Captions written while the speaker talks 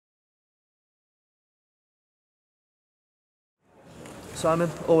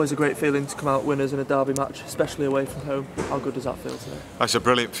Simon, always a great feeling to come out winners in a derby match, especially away from home. How good does that feel today? It's a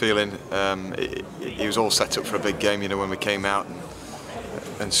brilliant feeling. It was all set up for a big game, you know, when we came out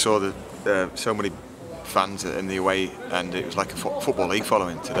and saw so many fans in the away, and it was like a football league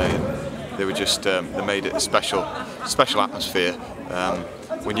following today. And they were just they made it a special atmosphere.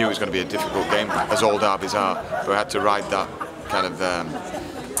 We knew it was going to be a difficult game, as all derbies are, but we had to ride that kind of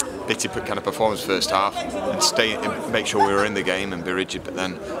bitty kind of performance first half and make sure we were in the game and be rigid. But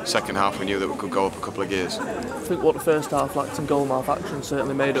then second half we knew that we could go up a couple of gears. I think what the first half lacked in goalmouth action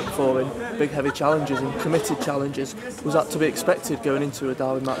certainly made up for in big heavy challenges and committed challenges. Was that to be expected going into a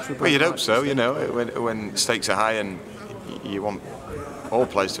derby match? Well, you'd hope so, you know, when stakes are high and you want all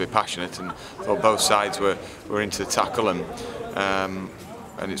players to be passionate, and thought both sides were into the tackle,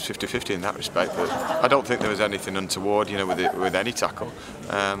 and it's 50-50 in that respect. But I don't think there was anything untoward, you know, with any tackle.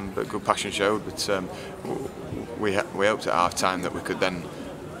 But good passion showed. But we hoped at half time that we could then,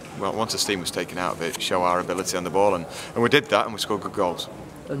 well, once the steam was taken out of it, show our ability on the ball, and we did that, and we scored good goals.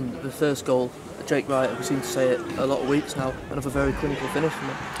 And the first goal, Jake Wright, we seem to say it a lot of weeks now, another very clinical finish from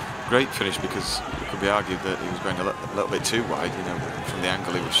him. Great finish, because it could be argued that he was going a little bit too wide, you know, from the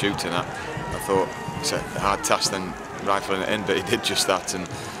angle he was shooting at. I thought it's a hard task then rifling it in, but he did just that, and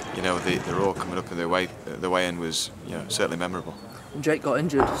you know, the roar coming up in the way end was, you know, certainly memorable. And Jake got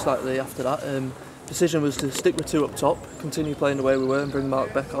injured slightly after that. Decision was to stick with two up top, continue playing the way we were, and bring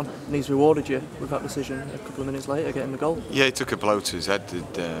Mark Beck on. And he's rewarded you with that decision a couple of minutes later, getting the goal. Yeah, he took a blow to his head, did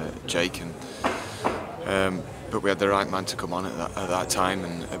Jake, and but we had the right man to come on at that time,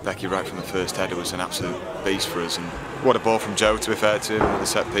 and Becky right from the first header was an absolute beast for us. And what a ball from Joe, to be fair to him, and a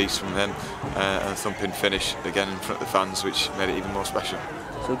set piece from him, and a thumping finish again in front of the fans, which made it even more special.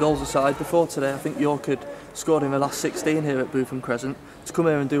 So goals aside, before today, I think York had scored in the last 16 here at Bootham Crescent. To come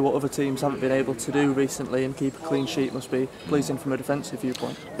here and do what other teams haven't been able to do recently and keep a clean sheet must be pleasing from a defensive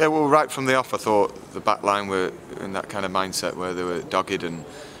viewpoint. Yeah, well, right from the off, I thought the back line were in that kind of mindset where they were dogged and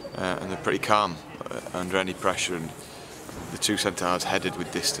they're pretty calm under any pressure, and the two centre-halves headed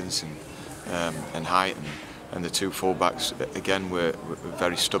with distance and height, and the two full-backs again were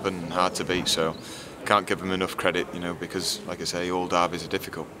very stubborn and hard to beat, so can't give them enough credit, you know, because like I say, all derbies are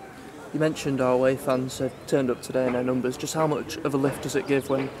difficult. You mentioned our away fans have turned up today in their numbers. Just how much of a lift does it give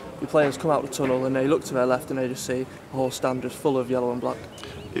when your players come out the tunnel and they look to their left and they just see a whole stand just full of yellow and black?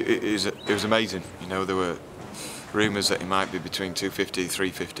 It was amazing, you know. There were rumours that it might be between 250 and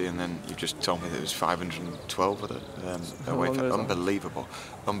 350, and then you just told me that it was 512 of it.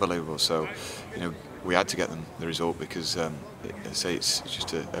 Unbelievable. So, you know, we had to get them the result, because I say it's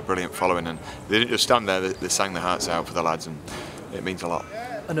just a brilliant following, and they didn't just stand there, they sang their hearts out for the lads, and it means a lot.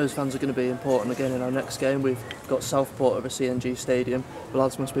 And those fans are going to be important again in our next game. We've got Southport at the CNG Stadium. The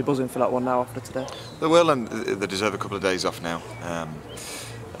lads must be buzzing for that one now after today. They will, and they deserve a couple of days off now,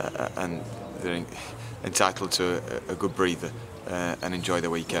 and they're entitled to a good breather and enjoy the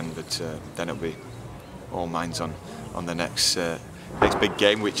weekend. But then it'll be all minds on the next big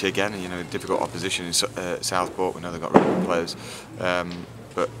game, which again, you know, difficult opposition in Southport. We know they've got really good players,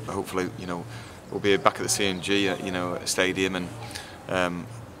 but hopefully, you know, we'll be back at the CNG, you know, stadium, and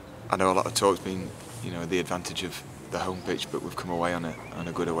I know a lot of talk's been, you know, the advantage of the home pitch, but we've come away on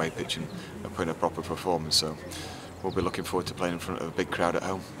a good away pitch and put in a proper performance. So we'll be looking forward to playing in front of a big crowd at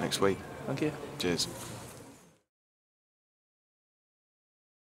home next week. Thank you. Cheers.